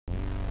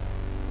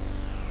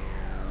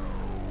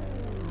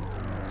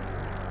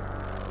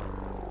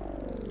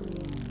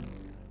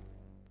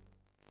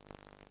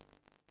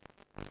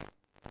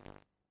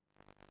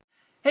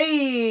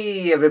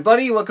Hey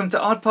everybody, welcome to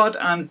OddPod.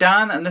 I'm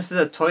Dan and this is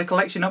a toy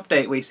collection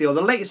update where you see all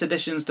the latest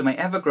additions to my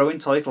ever-growing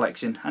toy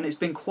collection. And it's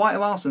been quite a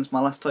while since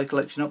my last toy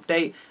collection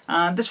update,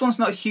 and this one's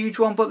not a huge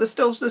one, but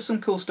there's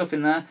some cool stuff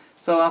in there.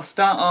 So I'll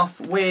start off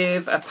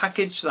with a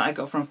package that I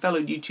got from a fellow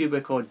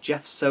YouTuber called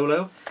Jeff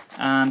Solo,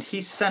 and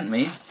he sent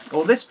me,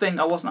 well, this thing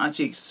I wasn't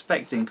actually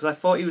expecting because I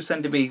thought he was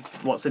sending me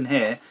what's in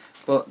here,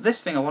 but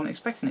this thing I wasn't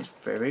expecting. It's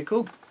very, very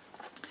cool.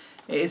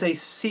 It is a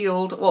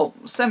sealed, well,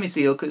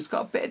 semi-sealed because it's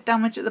got a bit of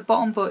damage at the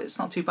bottom, but it's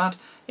not too bad.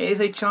 It is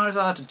a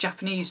Charizard, a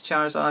Japanese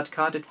Charizard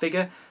carded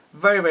figure.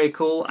 Very, very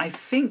cool. I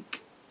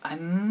think I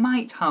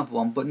might have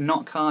one, but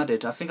not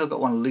carded. I think I've got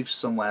one loose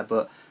somewhere,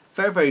 but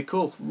very, very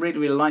cool. Really,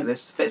 really like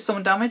this. A bit of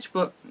some damage,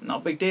 but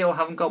not a big deal. I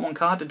haven't got one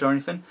carded or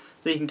anything.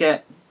 So you can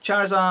get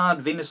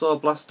Charizard, Venusaur,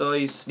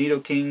 Blastoise,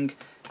 Nidoking,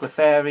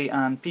 Clefairy,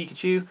 and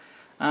Pikachu.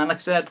 And like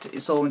I said,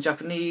 it's all in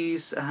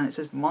Japanese, and it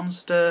says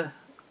Monster.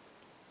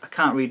 I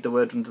can't read the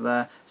word under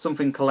there.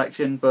 Something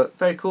collection, but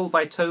very cool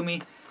by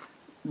Tomy.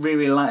 Really,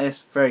 really like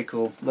this. Very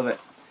cool. Love it.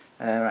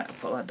 Right,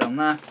 put that down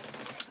there.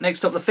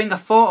 Next up, the thing I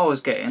thought I was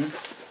getting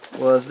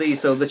was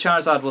these. So the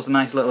Charizard was a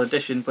nice little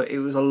addition, but it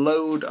was a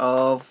load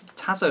of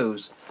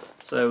Tazos.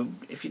 So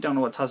if you don't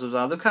know what Tazos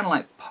are, they're kind of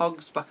like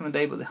Pogs back in the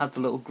day, but they had the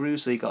little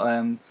grooves. So you got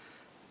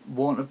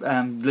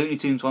Looney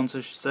Tunes ones,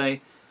 I should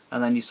say,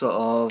 and then you sort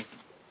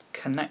of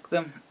connect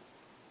them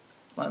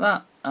like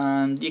that,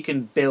 and you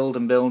can build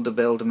and build and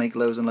build and make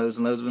loads and loads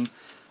and loads of them.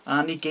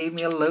 And he gave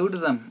me a load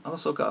of them. I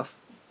also got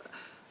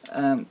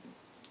one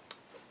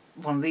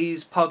of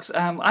these Pogs.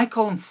 I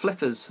call them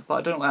flippers, but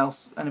I don't know what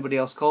else anybody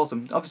else calls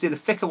them. Obviously the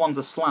thicker ones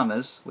are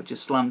slammers, which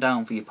is slam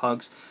down for your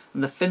Pogs,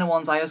 and the thinner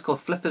ones I always call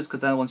flippers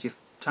because they're the ones you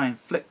try and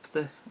flip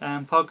the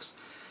Pogs.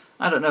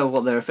 I don't know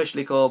what they're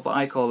officially called, but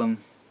I call them,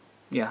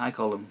 yeah, I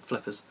call them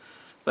flippers.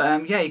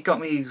 But yeah, he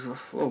got me,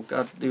 oh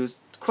god, there was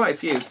quite a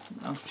few.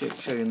 I'll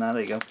show you now,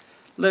 there you go.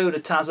 Load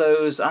of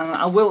Tazos, and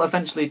I will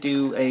eventually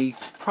do a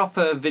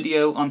proper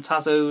video on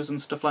Tazos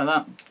and stuff like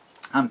that,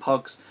 and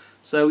Pogs.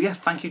 So yeah,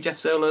 thank you Jeff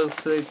Solo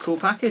for the cool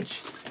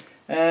package.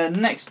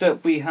 Next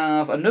up we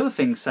have another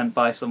thing sent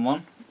by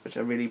someone, which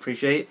I really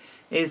appreciate,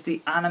 is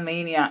the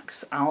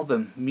Animaniacs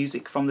album,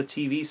 music from the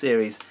TV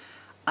series.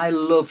 I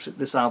loved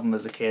this album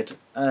as a kid.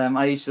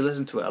 I used to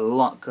listen to it a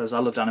lot because I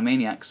loved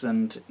Animaniacs,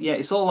 and yeah,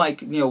 it's all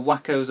like, you know,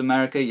 Wacko's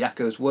America,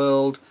 Yakko's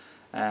World,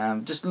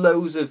 just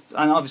loads of,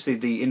 and obviously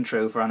the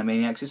intro for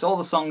Animaniacs. It's all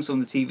the songs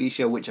from the TV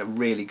show which are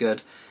really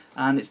good,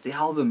 and it's the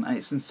album, and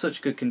it's in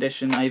such good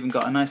condition. I even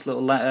got a nice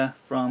little letter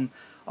from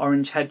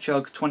Orange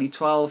Hedgehog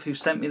 2012 who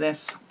sent me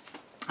this,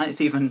 and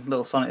it's even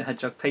little Sonic the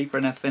Hedgehog paper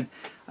and everything.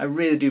 I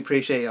really do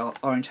appreciate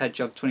Orange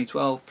Hedgehog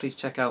 2012. Please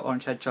check out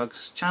Orange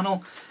Hedgehog's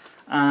channel,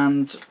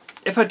 and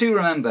if I do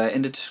remember,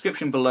 in the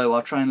description below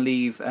I'll try and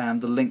leave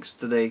the links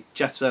to the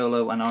Jeff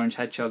Solo and Orange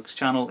Hedgehog's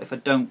channel. If I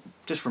don't,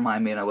 just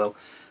remind me and I will.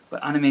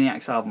 But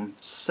Animaniacs album,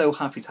 so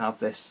happy to have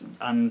this,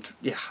 and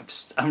yeah,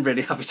 I'm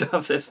really happy to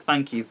have this.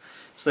 Thank you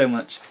so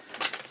much.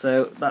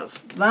 So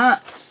that's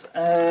that.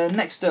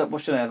 Next up,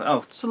 what should I have?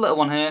 Oh, just a little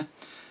one here.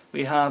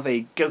 We have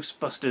a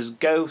Ghostbusters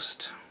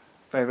Ghost.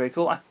 Very, very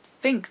cool. I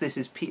think this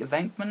is Peter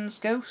Venkman's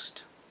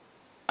Ghost.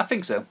 I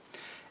think so.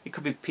 It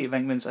could be Peter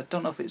Venkman's. I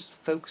don't know if it's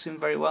focusing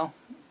very well.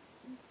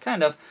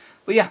 Kind of.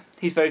 But yeah,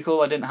 he's very cool.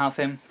 I didn't have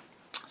him,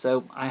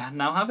 so I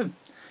now have him.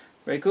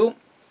 Very cool.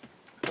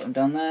 Put them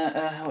down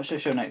there. What should I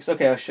show next?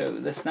 Okay, I'll show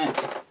this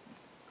next.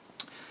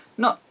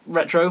 Not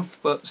retro,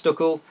 but still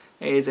cool.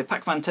 It is a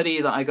Pac-Man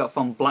teddy that I got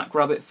from Black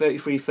Rabbit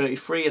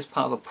 3333 as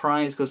part of a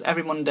prize, because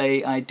every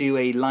Monday I do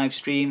a live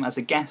stream as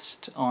a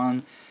guest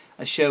on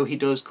a show he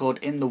does called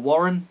In the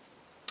Warren.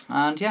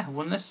 And yeah, I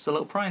won this. It's a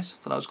little prize.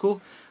 Thought that was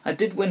cool. I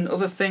did win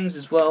other things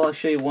as well. I'll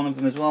show you one of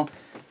them as well.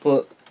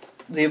 But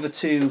the other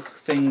two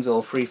things,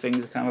 or three things, I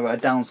can't remember, are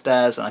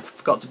downstairs and I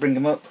forgot to bring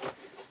them up.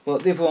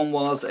 But the other one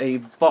was a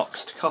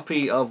boxed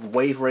copy of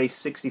Wave Race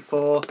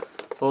 64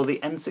 for the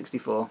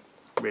N64.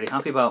 Really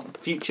happy about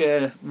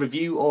future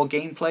review or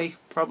gameplay,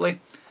 probably.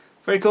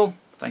 Very cool.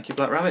 Thank you,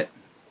 Black Rabbit.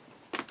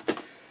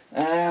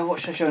 What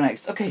should I show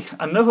next? Okay,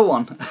 another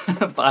one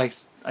by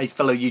a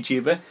fellow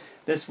YouTuber.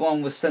 This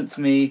one was sent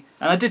to me,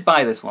 and I did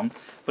buy this one,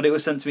 but it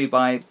was sent to me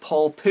by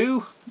Paul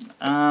Pooh,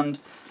 and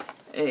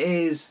it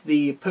is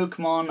the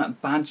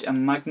Pokemon Badge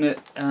and Magnet,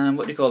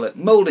 what do you call it?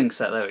 Moulding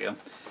set, there we go.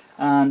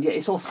 And yeah,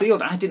 it's all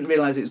sealed. I didn't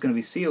realise it was going to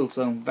be sealed,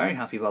 so I'm very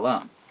happy about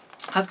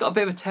that. It has got a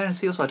bit of a tear and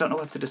seal, so I don't know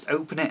whether to just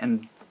open it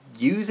and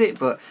use it,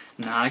 but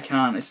no, I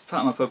can't. It's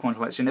part of my Pokemon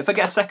collection. If I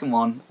get a second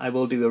one, I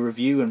will do a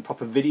review and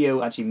proper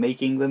video actually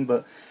making them,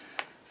 but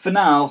for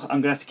now,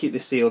 I'm going to have to keep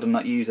this sealed and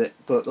not use it.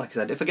 But like I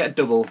said, if I get a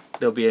double,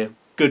 there'll be a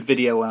good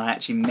video when I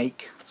actually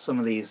make some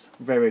of these.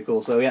 Very, very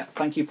cool. So yeah,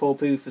 thank you Paul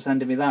Pooh for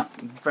sending me that.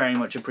 Very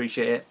much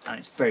appreciate it, and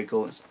it's very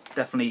cool. It's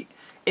definitely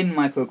in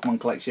my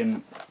Pokemon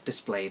collection,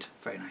 displayed.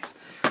 Very nice.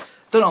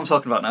 Don't know what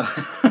I'm talking about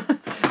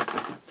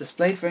now.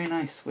 Displayed, very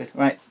nice.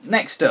 Right,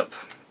 next up,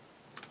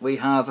 we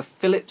have a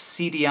Philips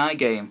CDI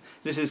game.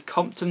 This is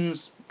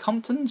Compton's,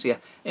 yeah,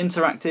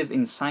 Interactive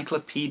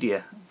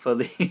Encyclopedia for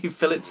the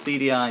Philips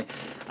CDI.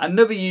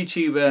 Another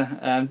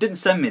YouTuber didn't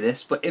send me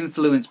this, but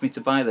influenced me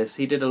to buy this.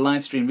 He did a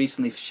live stream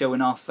recently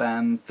showing off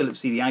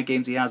Philips CDI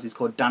games he has. It's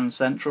called Dan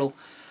Central.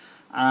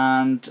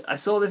 And I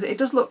saw this, it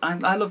does look,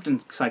 I loved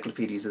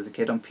encyclopedias as a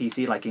kid on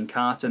PC, like in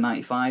Carter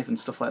 95 and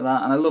stuff like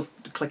that, and I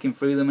loved clicking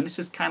through them, and this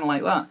is kind of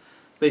like that.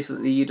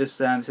 Basically, you just,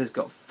 it says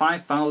got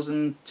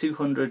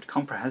 5,200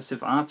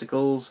 comprehensive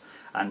articles,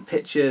 and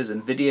pictures,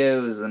 and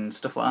videos, and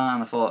stuff like that,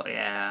 and I thought,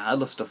 yeah, I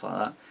love stuff like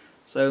that.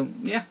 So,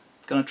 yeah,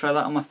 gonna try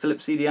that on my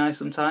Philips CDI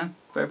sometime.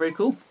 Very, very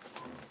cool.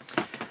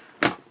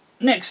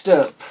 Next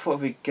up, what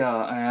have we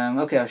got?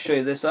 Okay, I'll show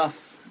you this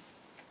off.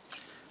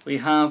 We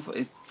have,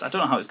 I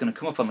don't know how it's going to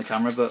come up on the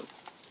camera, but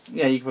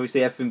yeah, you can probably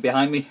see everything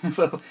behind me.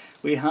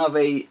 We have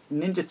a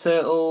Ninja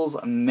Turtles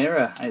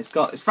mirror. And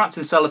it's wrapped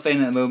in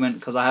cellophane at the moment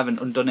because I haven't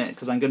undone it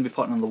because I'm going to be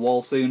putting it on the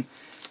wall soon.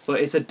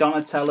 But it's a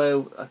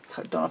Donatello,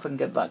 I don't know if I can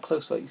get that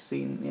close what you've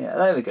seen. Yeah,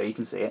 there we go, you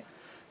can see it.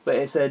 But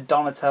it's a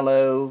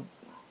Donatello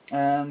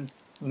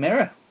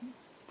mirror.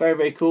 Very,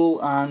 very cool,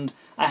 and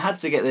I had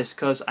to get this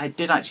because I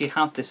did actually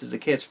have this as a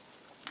kid.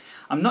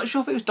 I'm not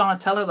sure if it was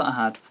Donatello that I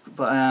had,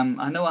 but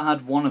I know I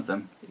had one of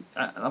them.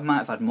 I might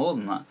have had more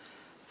than that.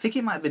 I think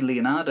it might have been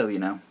Leonardo, you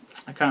know.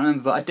 I can't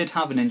remember, but I did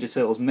have a Ninja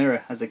Turtles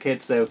mirror as a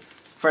kid, so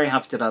very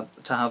happy to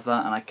have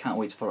that, and I can't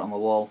wait to put it on my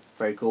wall.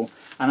 Very cool.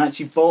 And I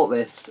actually bought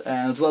this,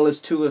 as well as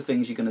two other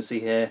things you're going to see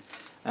here.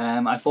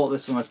 I bought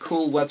this from a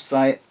cool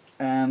website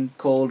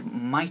called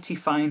Mighty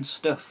Fine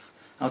Stuff.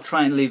 I'll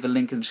try and leave a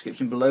link in the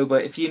description below,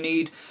 but if you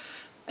need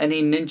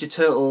any Ninja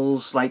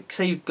Turtles, like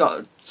say you've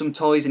got some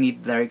toys and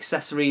need their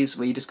accessories,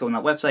 where you just go on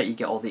that website, you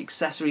get all the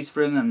accessories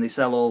for them, and they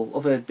sell all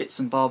other bits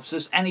and bobs.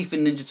 Just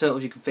anything Ninja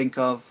Turtles you can think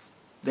of,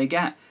 they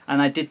get.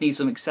 And I did need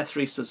some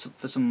accessories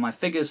for some of my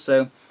figures,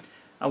 so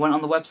I went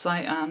on the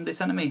website and they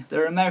sent it me.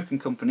 They're an American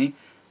company,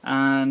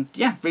 and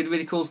yeah, really,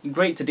 really cool,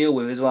 great to deal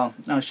with as well.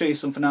 Now I'll show you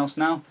something else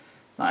now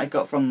that I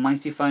got from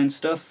Mighty Fine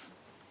Stuff.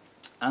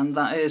 And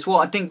that is, well,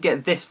 I didn't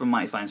get this from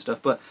Mighty Fine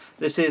Stuff, but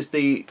this is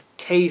the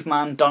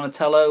Caveman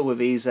Donatello with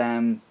his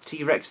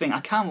T-Rex thing. I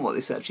can't remember what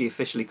this is actually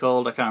officially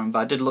called. I can't remember.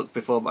 I did look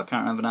before, but I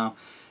can't remember now.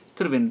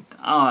 Could have been,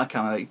 oh, I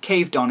can't remember.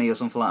 Cave Donny or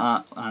something like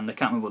that. And I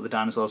can't remember what the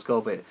dinosaur's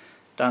called, but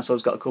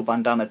dinosaur's got a cool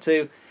bandana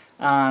too.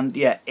 And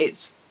yeah,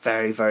 it's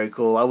very, very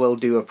cool. I will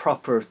do a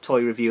proper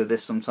toy review of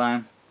this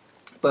sometime.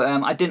 But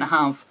I didn't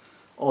have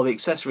all the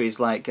accessories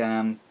like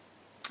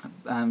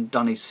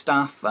Donny's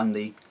staff and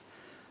the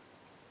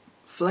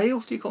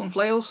flails, do you call them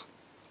flails?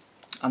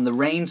 And the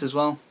reins as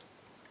well.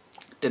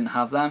 Didn't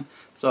have them,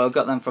 so I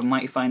got them from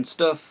Mighty Fine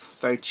Stuff,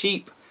 very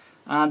cheap.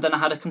 And then I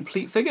had a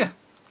complete figure.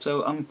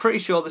 So I'm pretty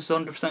sure this is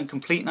 100%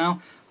 complete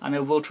now, and I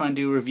will try and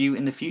do a review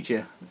in the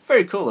future.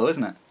 Very cool though,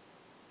 isn't it?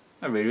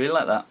 I really, really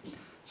like that.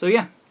 So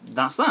yeah,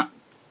 that's that.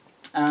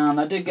 And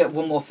I did get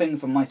one more thing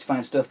from Mighty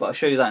Fine Stuff, but I'll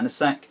show you that in a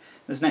sec.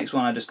 This next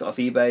one I just got off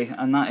eBay,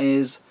 and that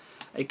is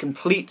a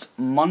complete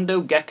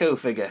Mondo Gecko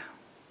figure.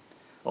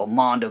 Or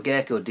Mondo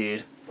Gecko,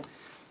 dude.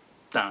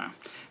 Don't know.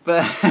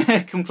 But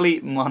a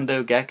complete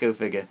Mondo Gecko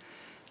figure.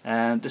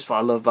 Just what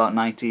I love about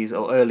 90s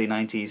or early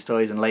 90s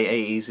toys and late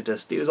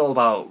 80s. It was all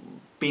about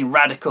being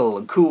radical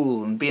and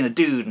cool and being a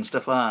dude and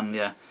stuff like that. And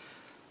yeah,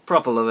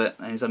 proper love it.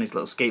 And he's on his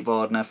little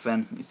skateboard and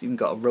everything. He's even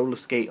got a roller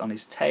skate on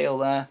his tail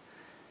there.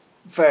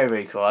 Very,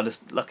 very cool. I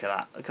just look at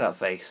that. Look at that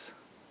face.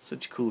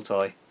 Such a cool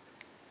toy.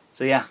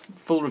 So yeah,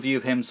 full review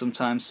of him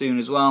sometime soon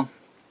as well.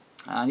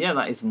 And yeah,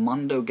 that is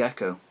Mondo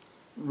Gecko.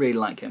 Really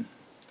like him.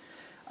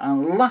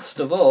 And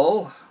last of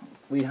all,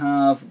 we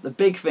have the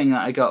big thing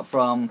that I got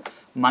from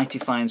Mighty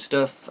Fine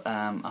Stuff.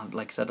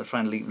 Like I said, I'll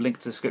try and leave link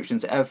to the description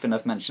to everything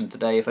I've mentioned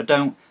today. If I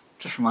don't,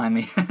 just remind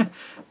me.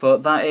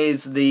 But that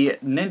is the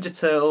Ninja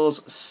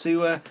Turtles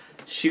Sewer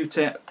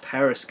Shooter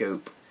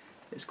Periscope.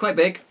 It's quite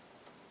big,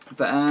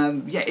 but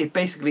yeah, it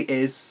basically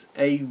is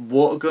a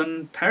water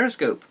gun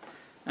periscope.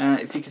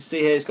 If you can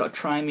see here, it's got a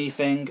try me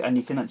thing, and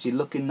you can actually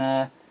look in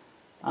there.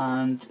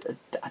 And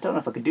I don't know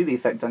if I could do the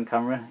effect on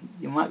camera.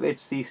 You might be able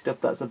to see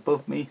stuff that's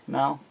above me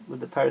now with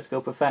the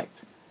periscope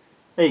effect.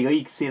 There you go,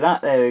 you can see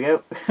that, there we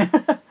go.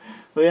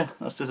 Well yeah,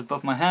 that's just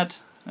above my head.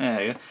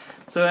 There you go.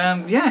 So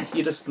yeah,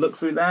 you just look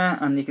through there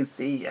and you can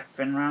see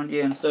everything around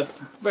you and stuff.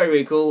 Very,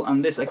 very cool,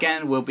 and this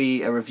again will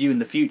be a review in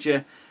the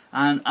future.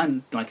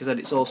 And like I said,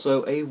 it's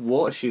also a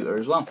water shooter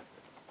as well.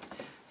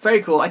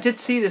 Very cool. I did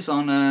see this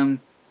on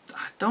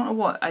I don't know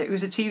what, it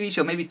was a TV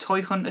show, maybe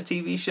Toy Hunter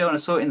TV show, and I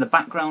saw it in the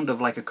background of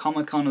like a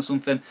Comic-Con or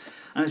something,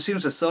 and as soon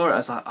as I saw it I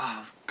was like, oh,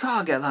 I've got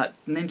to get that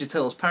Ninja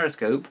Turtles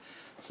periscope.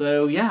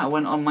 So yeah, I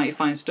went on Mighty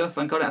Fine Stuff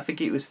and got it. I think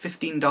it was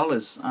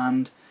 $15,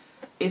 and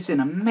it's in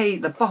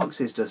the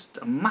box is just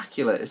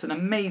immaculate. It's an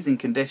amazing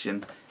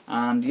condition,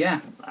 and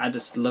yeah, I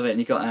just love it. And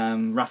you got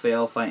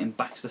Raphael fighting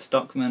Baxter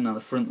Stockman on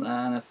the front there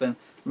and everything.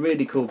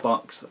 Really cool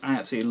box, I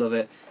absolutely love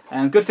it.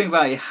 Good thing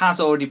about it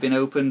has already been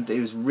opened. It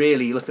was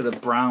really, look at the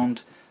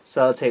browned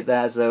sellotape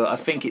there, so I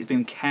think it's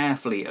been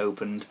carefully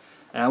opened.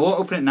 I won't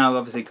open it now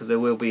obviously because there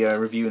will be a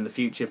review in the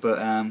future, but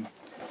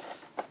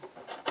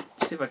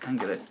see if I can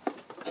get it.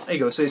 There you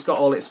go. So it's got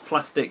all its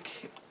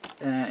plastic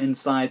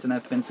insides and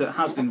everything. So it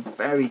has been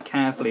very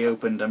carefully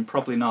opened and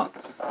probably not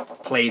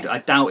played. I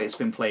doubt it's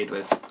been played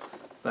with.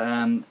 But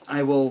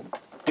I will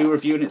do a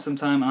review on it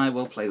sometime and I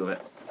will play with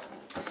it.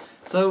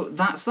 So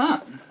that's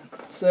that.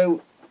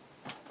 So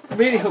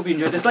really hope you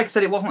enjoyed this. Like I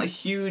said, it wasn't a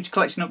huge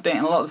collection update,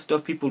 and a lot of the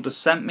stuff people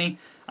just sent me,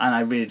 and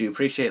I really do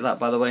appreciate that,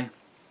 by the way.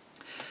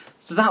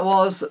 So that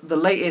was the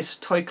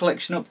latest toy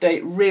collection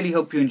update. Really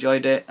hope you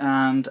enjoyed it,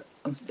 and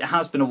it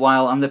has been a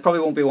while, and there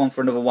probably won't be one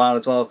for another while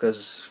as well,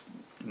 because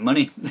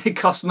money. It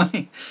costs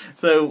money.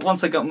 So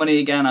once I got money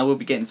again, I will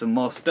be getting some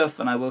more stuff,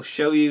 and I will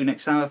show you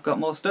next time I've got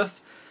more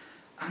stuff.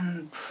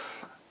 And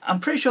I'm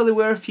pretty sure there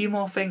were a few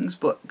more things,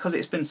 but because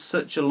it's been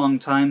such a long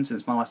time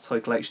since my last toy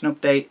collection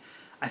update,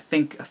 I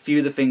think a few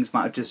of the things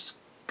might have just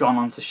gone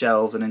onto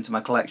shelves and into my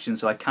collection,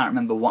 so I can't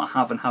remember what I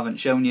have and haven't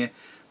shown you.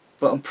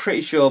 But I'm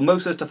pretty sure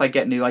most of the stuff I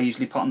get new I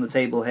usually put on the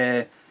table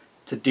here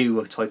to do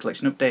a toy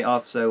collection update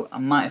of, so I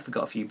might have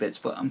forgot a few bits,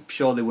 but I'm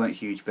sure they weren't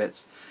huge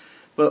bits.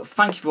 But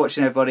thank you for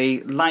watching,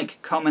 everybody.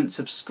 Like, comment,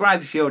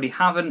 subscribe if you already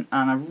haven't,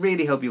 and I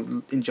really hope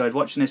you enjoyed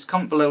watching this.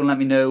 Comment below and let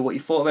me know what you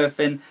thought of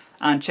everything,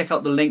 and check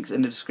out the links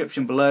in the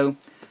description below.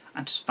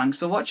 And just thanks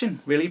for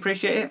watching. Really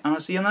appreciate it, and I'll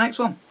see you on the next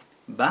one.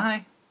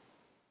 Bye.